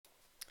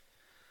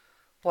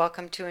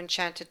Welcome to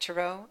Enchanted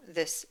Tarot.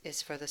 This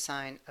is for the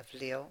sign of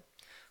Leo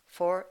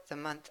for the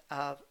month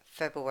of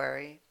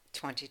February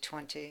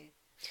 2020.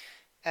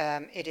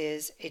 It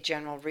is a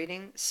general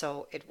reading,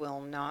 so it will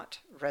not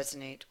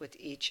resonate with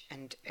each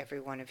and every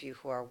one of you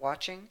who are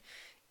watching.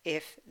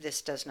 If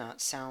this does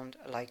not sound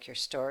like your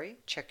story,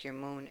 check your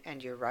moon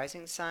and your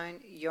rising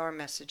sign. Your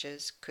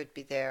messages could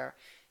be there.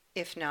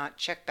 If not,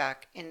 check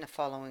back in the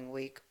following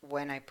week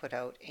when I put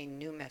out a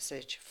new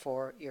message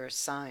for your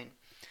sign.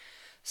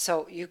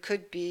 So you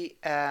could be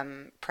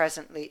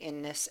presently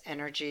in this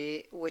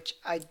energy, which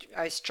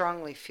I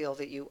strongly feel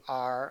that you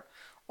are,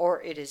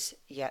 or it is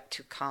yet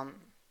to come.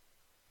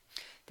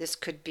 This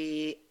could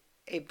be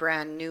a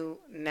brand new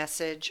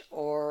message,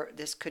 or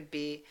this could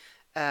be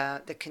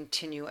the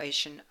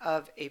continuation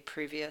of a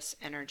previous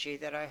energy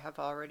that I have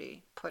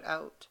already put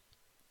out.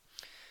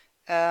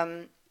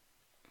 Um,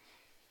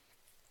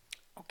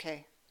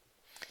 okay,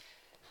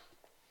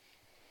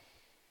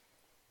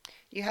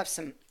 you have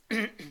some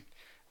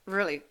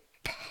really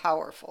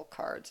powerful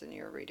cards in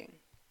your reading,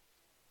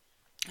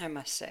 I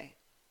must say.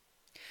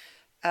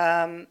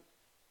 Um,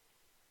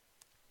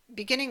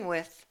 Beginning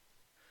with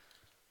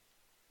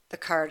the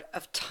card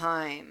of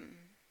time.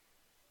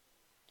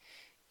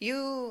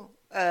 You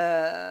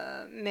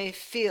may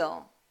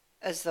feel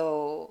as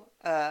though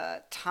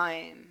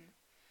time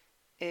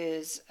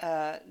is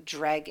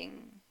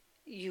dragging.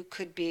 You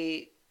could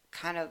be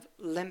kind of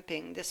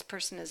limping. This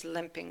person is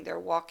limping. They're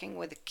walking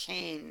with a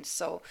cane,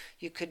 so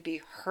you could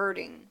be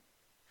hurting.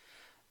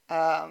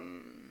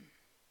 Um,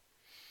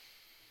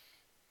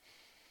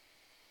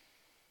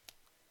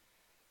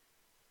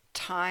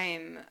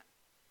 Time,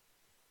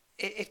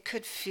 it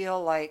could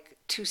feel like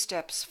 2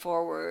 steps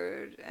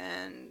forward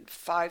and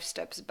 5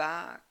 steps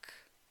back.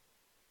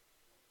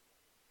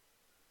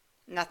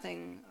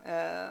 Nothing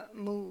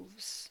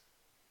moves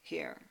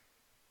here.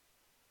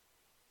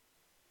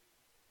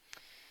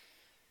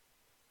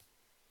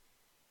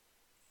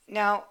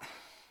 Now,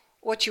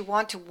 what you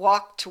want to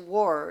walk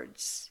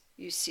towards,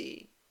 you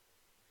see,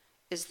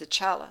 is the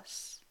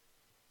chalice.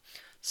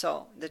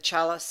 So the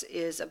chalice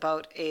is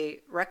about a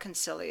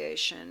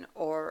reconciliation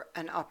or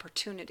an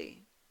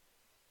opportunity.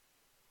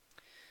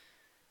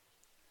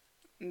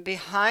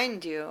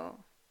 Behind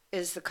you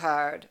is the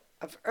card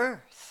of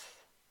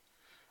earth.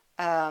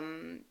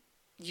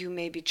 You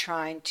may be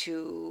trying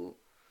to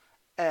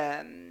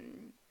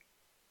um,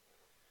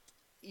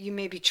 you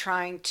may be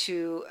trying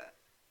to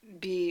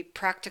be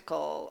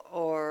practical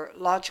or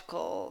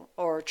logical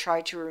or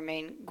try to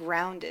remain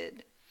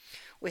grounded.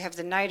 We have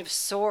the Knight of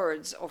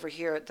Swords over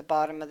here at the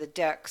bottom of the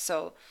deck,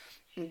 so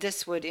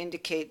this would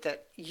indicate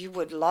that you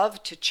would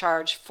love to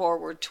charge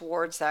forward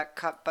towards that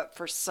cup, but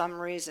for some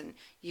reason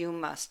you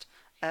must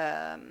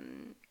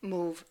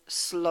move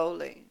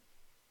slowly,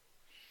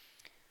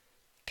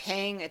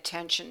 paying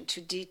attention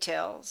to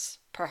details,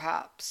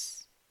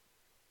 perhaps.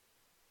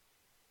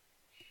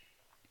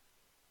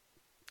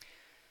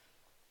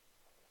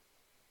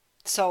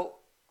 So,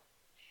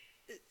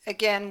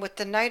 again, with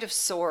the Knight of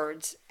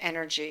Swords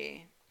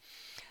energy,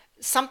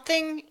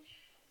 something,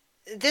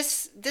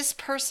 this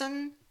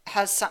person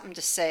has something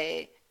to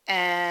say,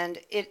 and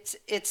it's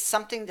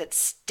something that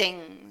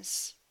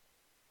stings.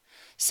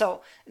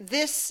 So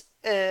this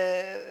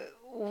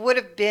would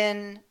have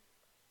been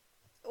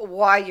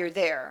why you're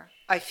there,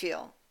 I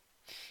feel.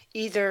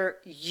 Either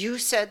you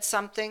said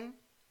something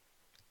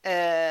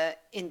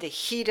in the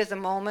heat of the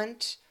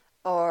moment,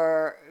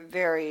 or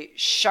very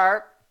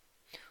sharp,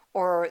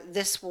 or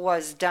this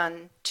was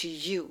done to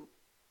you.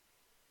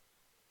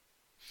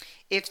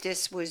 If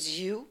this was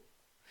you,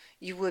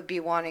 you would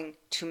be wanting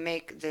to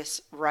make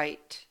this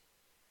right.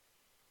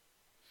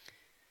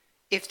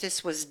 If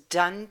this was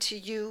done to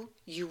you,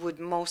 you would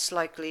most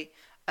likely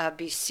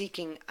be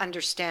seeking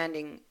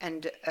understanding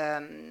and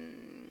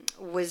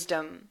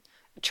wisdom,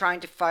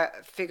 trying to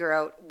figure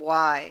out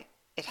why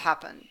it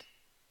happened.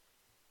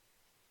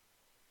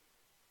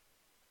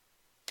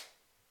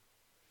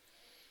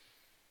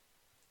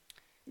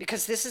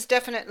 Because this is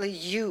definitely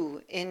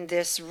you in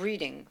this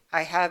reading.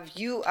 I have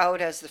you out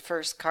as the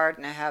first card,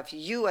 and I have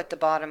you at the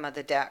bottom of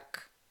the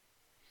deck.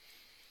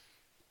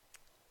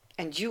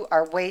 And you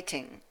are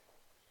waiting.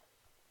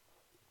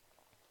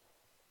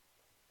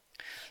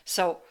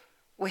 So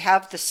we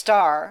have the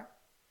Star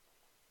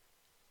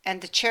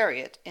and the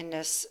Chariot in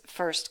this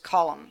first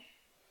column.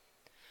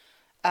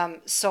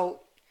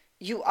 So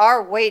you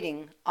are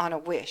waiting on a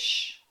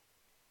wish.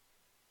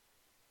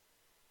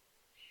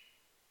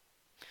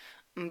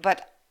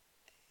 But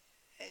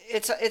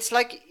it's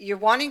like you're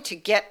wanting to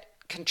get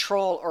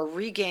control or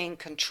regain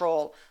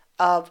control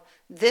of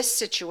this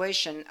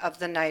situation of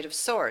the Knight of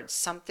Swords,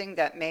 something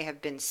that may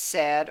have been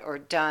said or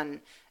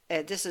done.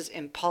 This is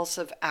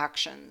impulsive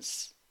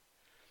actions.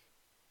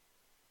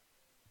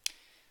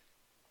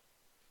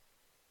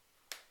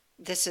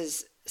 This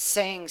is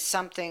saying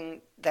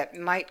something that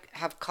might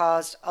have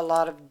caused a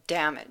lot of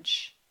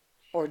damage,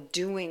 or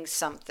doing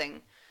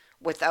something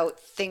without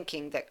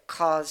thinking that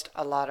caused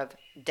a lot of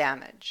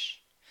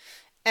damage.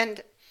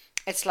 And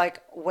it's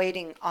like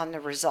waiting on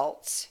the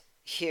results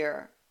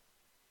here.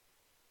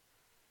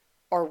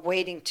 or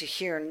waiting to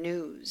hear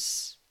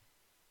news.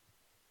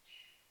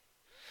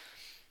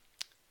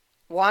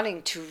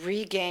 Wanting to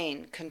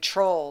regain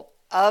control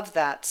of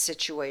that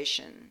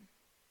situation.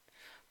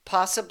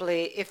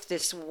 Possibly, if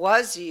this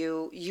was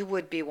you, you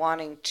would be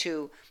wanting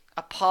to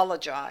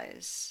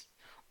apologize.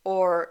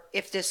 Or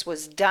if this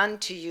was done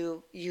to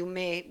you, you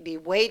may be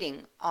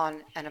waiting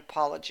on an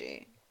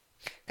apology.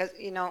 Because,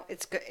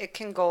 it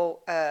can go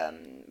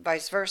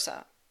vice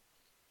versa.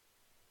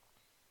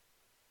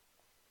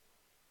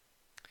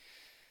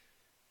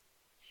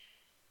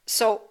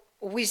 So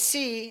we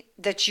see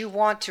that you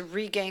want to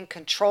regain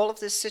control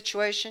of this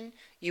situation.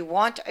 You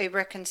want a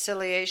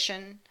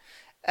reconciliation,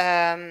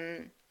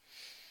 but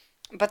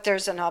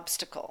there's an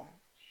obstacle,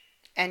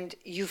 and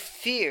you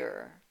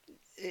fear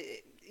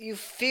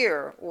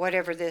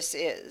whatever this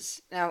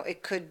is. Now,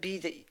 it could be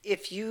that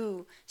if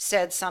you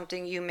said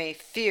something, you may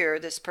fear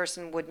this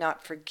person would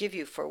not forgive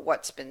you for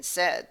what's been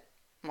said,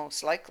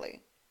 most likely,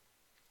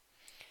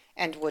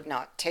 and would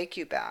not take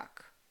you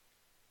back.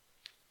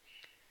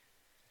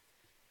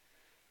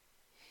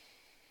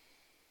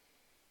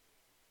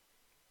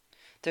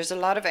 There's a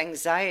lot of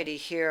anxiety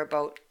here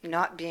about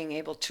not being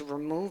able to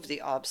remove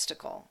the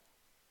obstacle.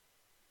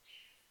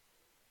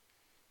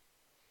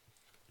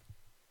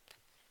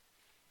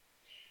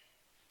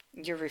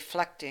 You're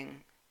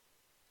reflecting.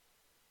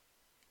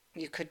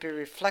 You could be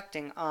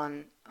reflecting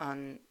on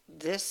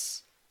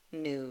this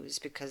news,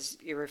 because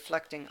you're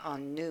reflecting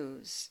on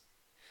news,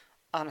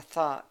 on a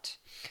thought.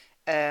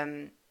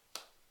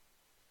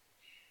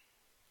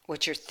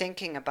 What you're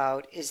thinking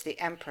about is the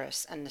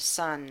Empress and the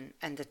Sun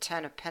and the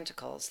Ten of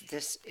Pentacles.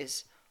 This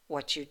is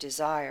what you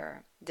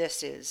desire.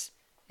 This is,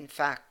 in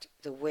fact,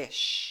 the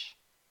wish.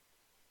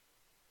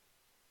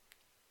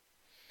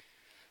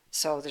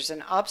 So there's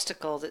an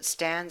obstacle that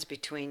stands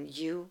between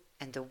you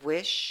and the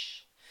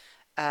wish.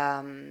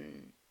 I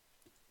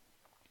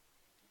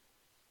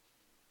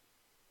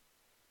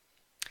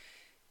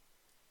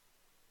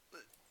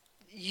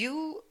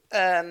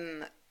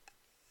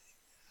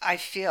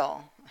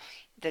feel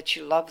that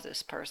you love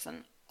this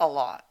person a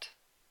lot.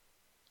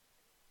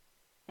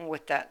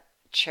 With that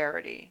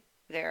Charity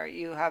there,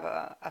 you have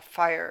a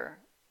fire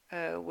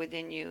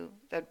within you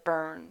that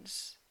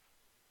burns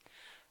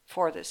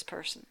for this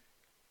person.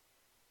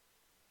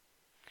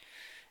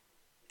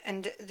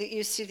 And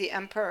you see the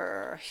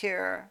Emperor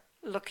here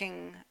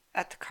looking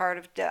at the card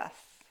of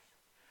death,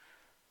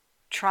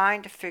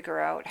 trying to figure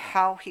out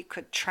how he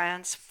could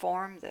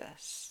transform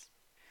this.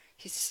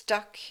 He's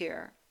stuck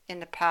here in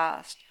the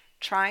past,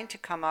 trying to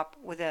come up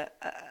with a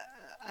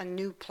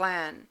new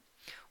plan,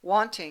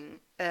 wanting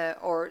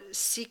or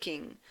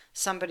seeking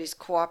somebody's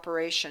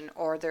cooperation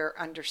or their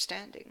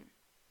understanding.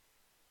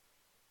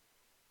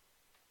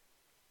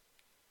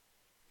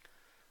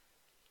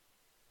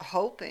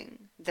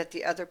 Hoping that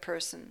the other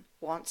person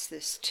wants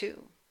this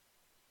too.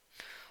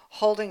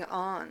 Holding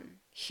on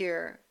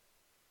here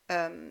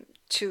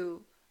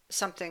to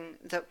something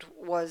that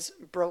was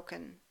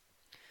broken,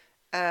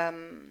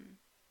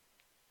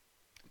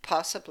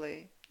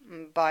 possibly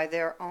by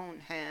their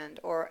own hand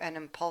or an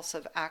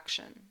impulsive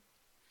action.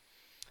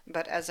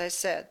 But as I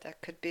said,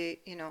 that could be,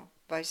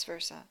 vice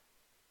versa.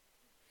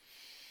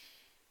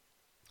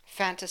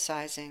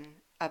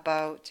 Fantasizing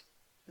about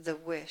the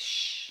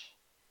wish,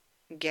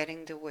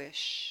 getting the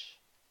wish.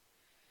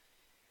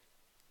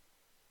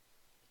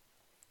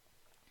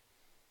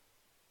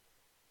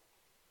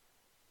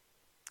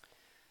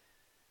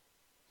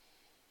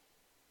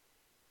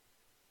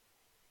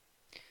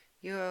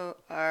 You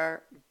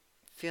are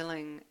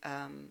feeling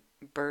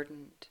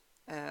burdened,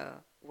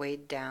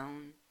 weighed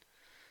down.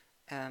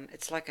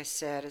 It's like I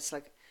said, it's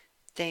like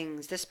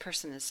this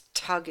person is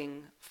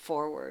tugging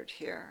forward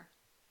here.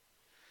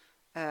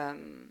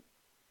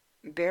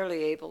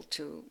 Barely able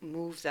to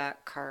move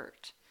that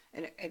cart.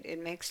 And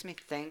it makes me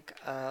think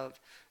of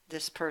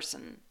this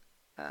person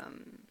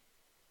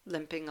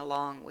limping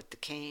along with the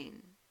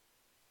cane,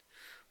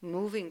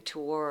 moving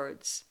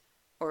towards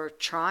or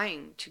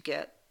trying to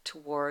get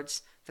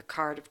towards the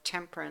card of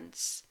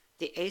Temperance,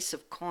 the Ace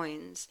of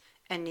Coins,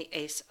 and the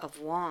Ace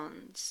of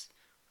Wands.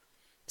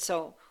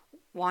 So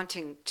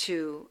wanting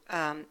to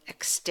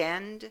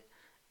extend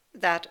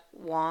that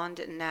wand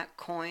and that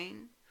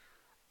coin,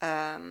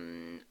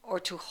 or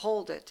to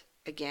hold it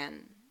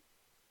again.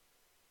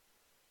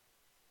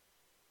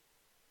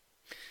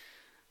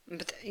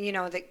 But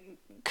they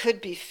could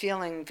be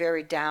feeling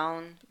very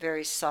down,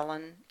 very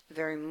sullen,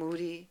 very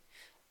moody,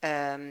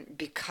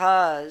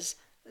 because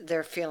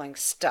they're feeling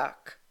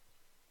stuck.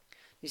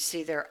 You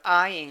see, they're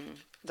eyeing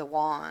the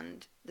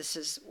wand. This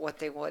is what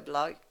they would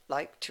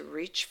like to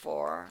reach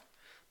for,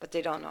 but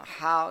they don't know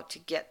how to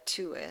get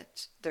to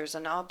it. There's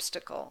an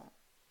obstacle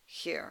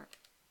here.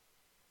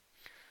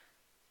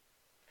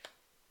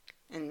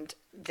 And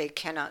they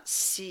cannot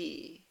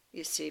see,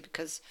 you see,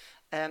 because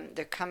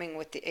they're coming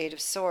with the Eight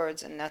of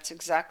Swords, and that's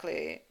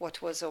exactly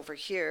what was over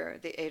here,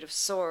 the Eight of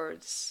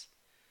Swords,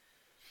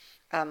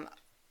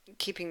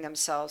 keeping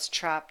themselves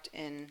trapped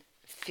in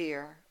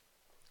fear.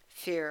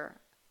 Fear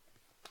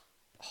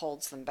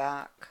holds them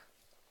back.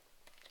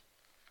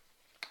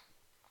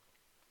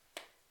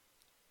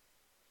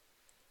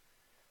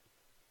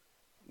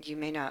 you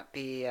may not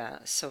be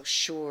so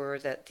sure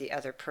that the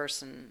other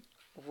person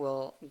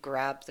will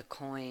grab the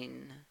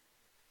coin.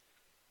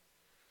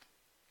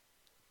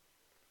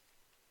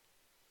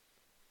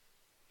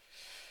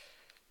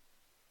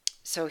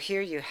 So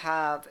here you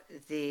have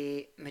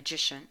the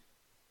magician.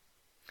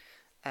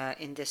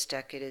 In this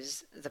deck it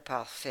is the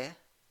Parfait.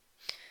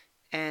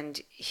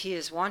 And he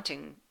is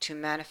wanting to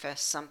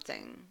manifest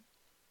something.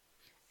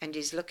 And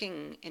he's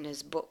looking in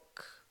his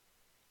book.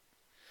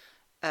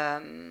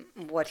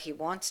 What he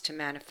wants to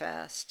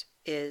manifest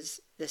is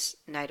this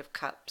Knight of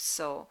Cups.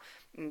 So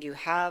you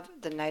have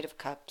the Knight of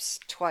Cups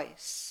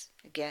twice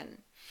again,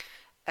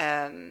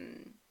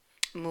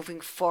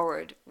 moving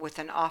forward with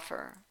an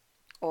offer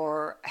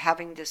or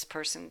having this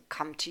person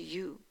come to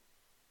you.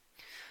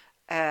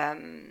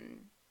 But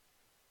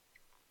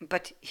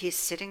he's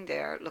sitting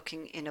there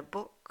looking in a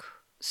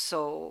book,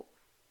 so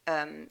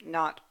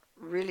not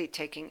really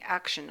taking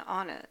action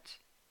on it.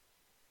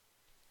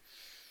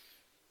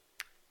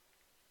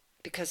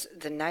 Because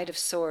the Knight of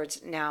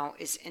Swords now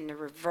is in the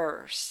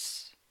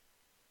reverse.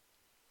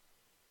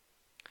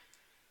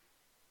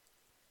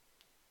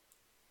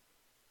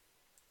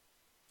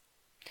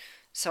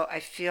 So I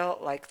feel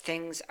like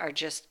things are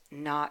just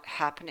not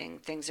happening.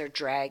 Things are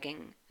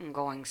dragging and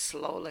going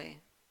slowly.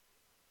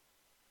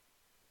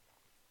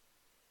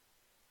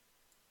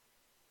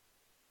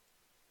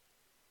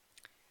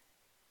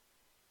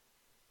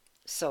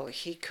 So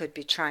he could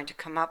be trying to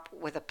come up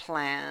with a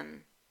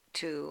plan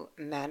to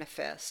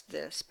manifest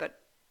this, but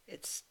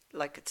it's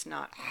like it's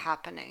not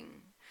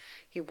happening.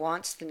 He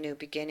wants the new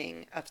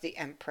beginning of the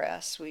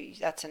Empress.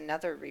 That's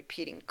another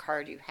repeating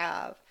card you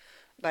have,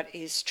 but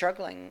he's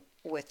struggling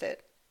with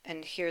it.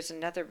 And here's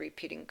another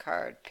repeating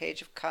card,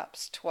 Page of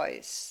Cups,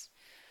 twice.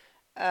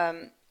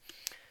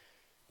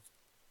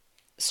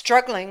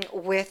 Struggling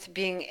with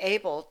being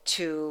able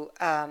to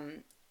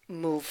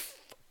move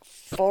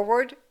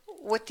forward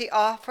with the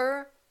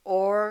offer,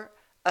 or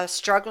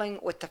struggling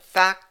with the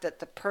fact that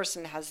the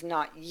person has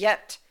not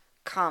yet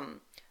come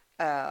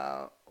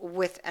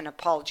with an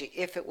apology.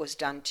 If it was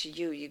done to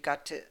you, you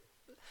got to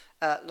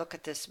look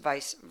at this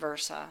vice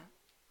versa.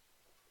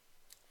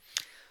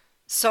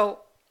 So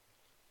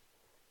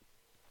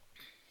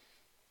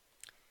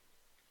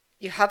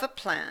you have a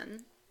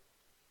plan.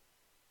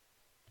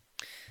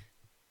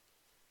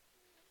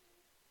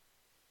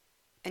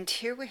 And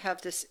here we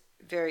have this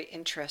very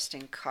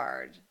interesting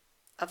card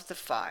of the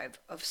Five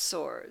of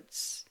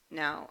Swords.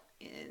 Now,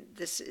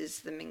 this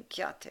is the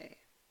Minchiate.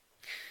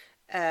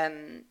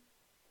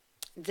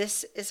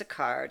 This is a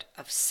card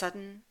of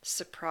sudden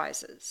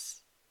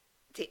surprises,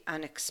 the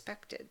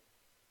unexpected.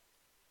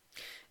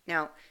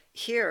 Now,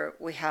 here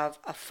we have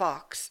a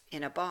fox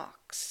in a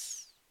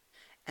box,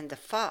 and the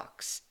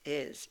fox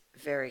is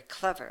very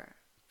clever.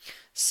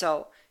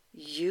 So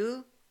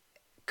you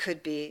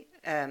could be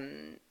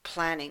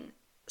planning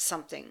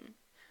something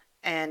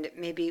and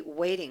maybe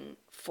waiting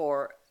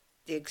for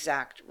the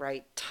exact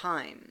right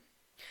time.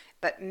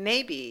 But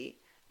maybe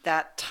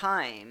that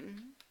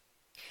time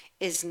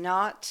is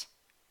not,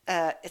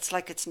 it's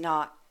like it's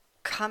not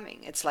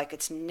coming. It's like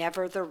it's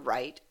never the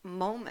right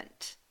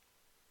moment,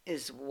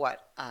 is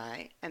what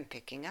I am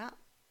picking up.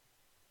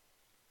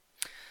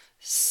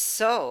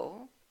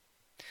 So,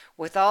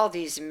 with all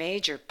these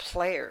major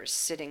players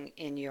sitting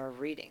in your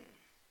reading,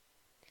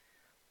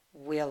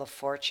 Wheel of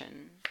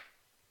Fortune,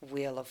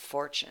 Wheel of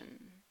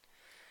Fortune,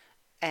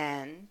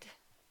 and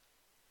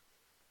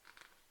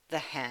the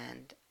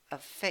Hand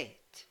of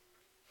Fate.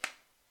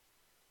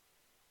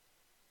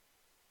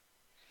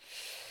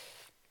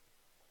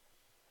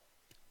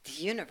 The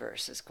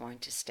universe is going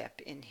to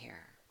step in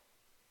here.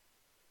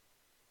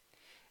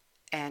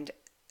 And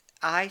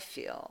I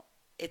feel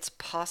it's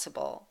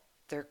possible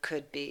there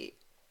could be,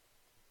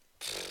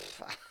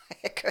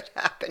 it could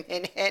happen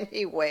in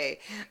any way.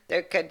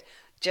 There could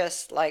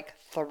just like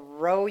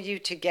throw you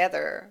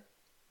together.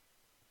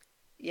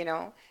 You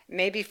know,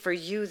 maybe for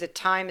you the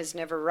time is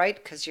never right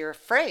because you're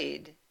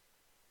afraid.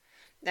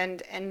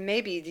 And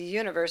maybe the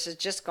universe is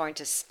just going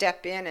to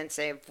step in and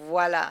say,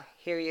 voila,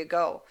 here you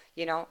go.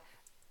 You know,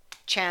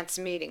 chance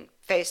meeting,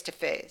 face to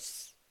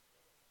face.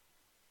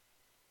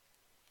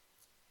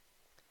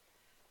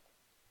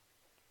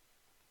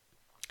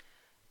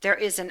 There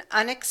is an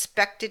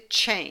unexpected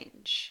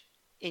change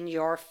in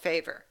your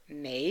favor.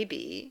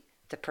 Maybe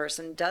the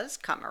person does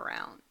come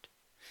around.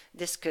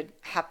 This could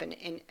happen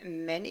in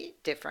many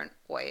different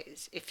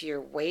ways. If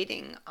you're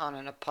waiting on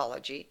an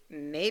apology,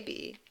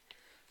 maybe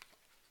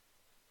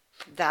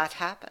that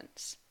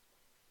happens.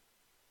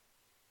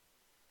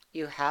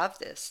 You have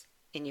this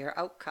in your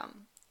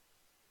outcome.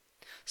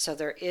 So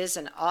there is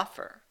an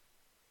offer.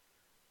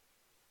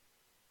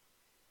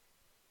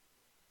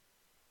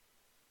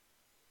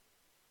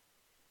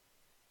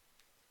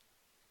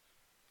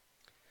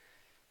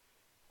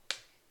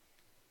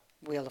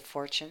 Wheel of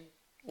Fortune,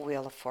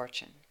 Wheel of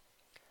Fortune.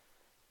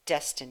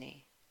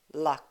 Destiny,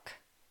 luck,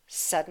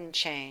 sudden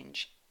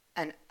change,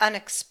 an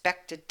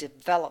unexpected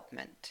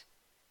development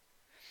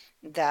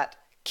that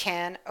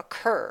can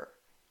occur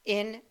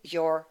in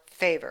your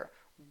favor,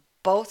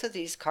 Both of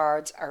these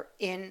cards are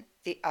in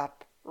the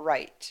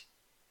upright.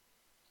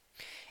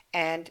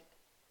 And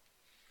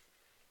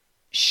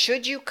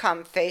should you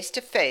come face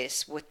to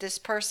face with this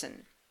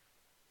person,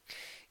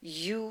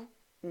 you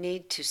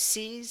need to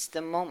seize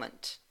the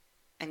moment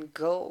and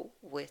go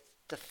with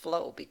the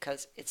flow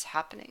because it's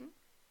happening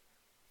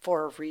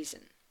for a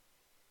reason.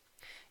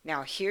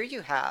 Now here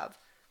you have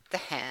the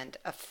hand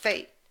of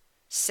fate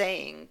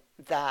saying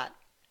that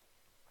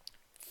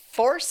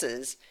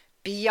forces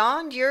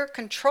beyond your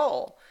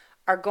control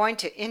are going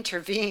to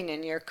intervene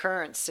in your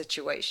current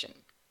situation.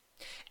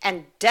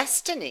 And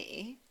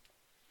destiny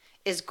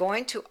is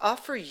going to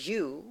offer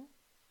you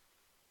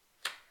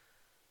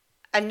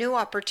a new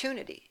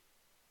opportunity.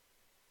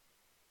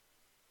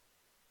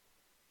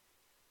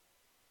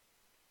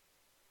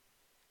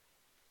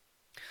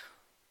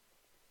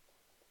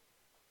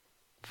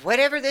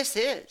 Whatever this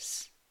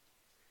is,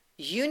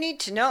 you need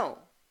to know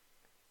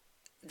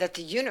that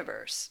the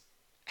universe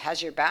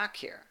has your back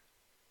here.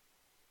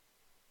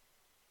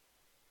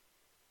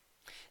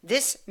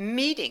 This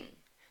meeting,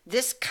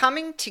 this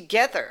coming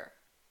together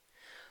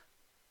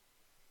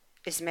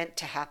is meant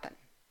to happen.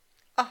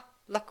 Oh,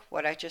 look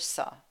what I just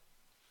saw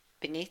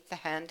beneath the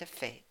hand of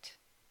fate.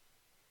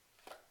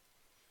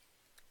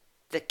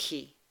 The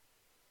key.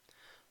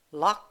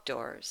 Locked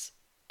doors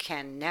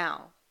can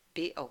now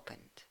be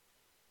opened.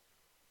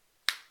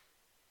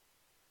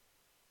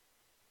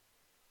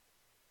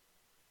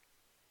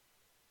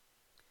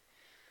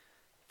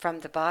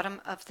 From the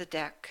bottom of the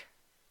deck,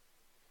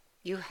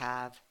 you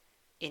have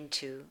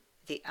into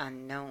the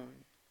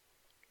unknown.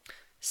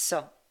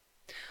 So,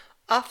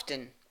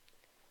 often,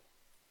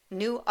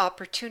 new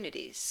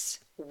opportunities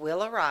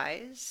will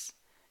arise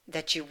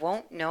that you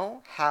won't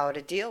know how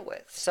to deal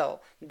with.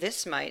 So,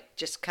 this might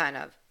just kind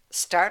of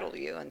startle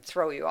you and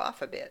throw you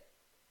off a bit.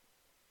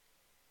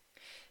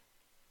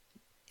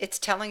 It's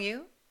telling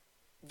you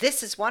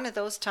this is one of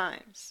those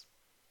times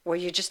where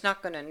you're just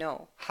not going to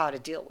know how to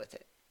deal with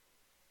it.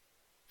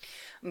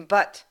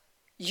 But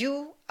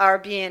you are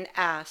being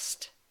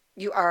asked,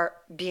 you are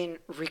being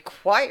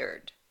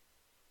required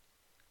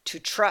to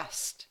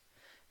trust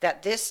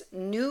that this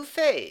new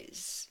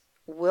phase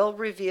will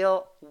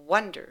reveal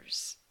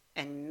wonders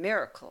and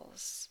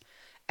miracles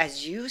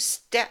as you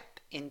step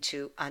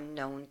into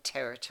unknown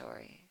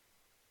territory.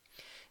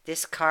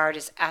 This card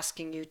is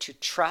asking you to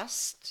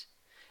trust,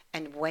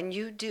 and when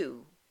you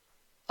do,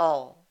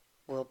 all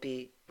will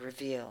be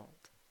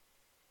revealed.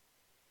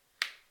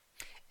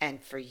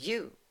 And for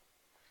you,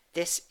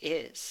 this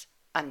is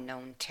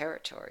unknown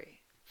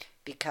territory,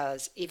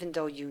 because even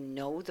though you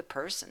know the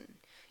person,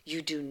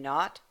 you do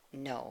not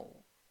know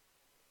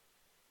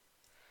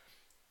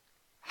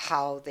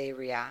how they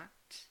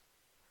react,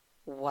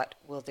 what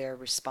will their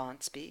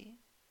response be,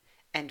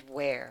 and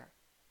where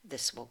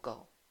this will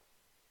go.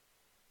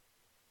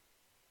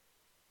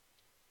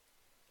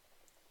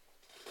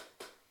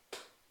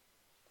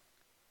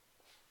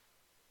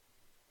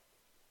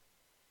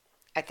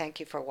 I thank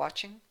you for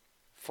watching,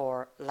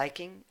 for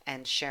liking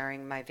and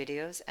sharing my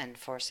videos, and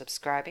for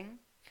subscribing.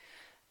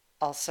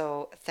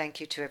 Also, thank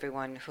you to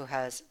everyone who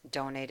has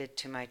donated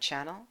to my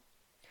channel.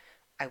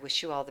 I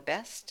wish you all the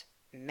best.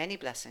 Many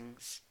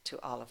blessings to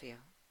all of you.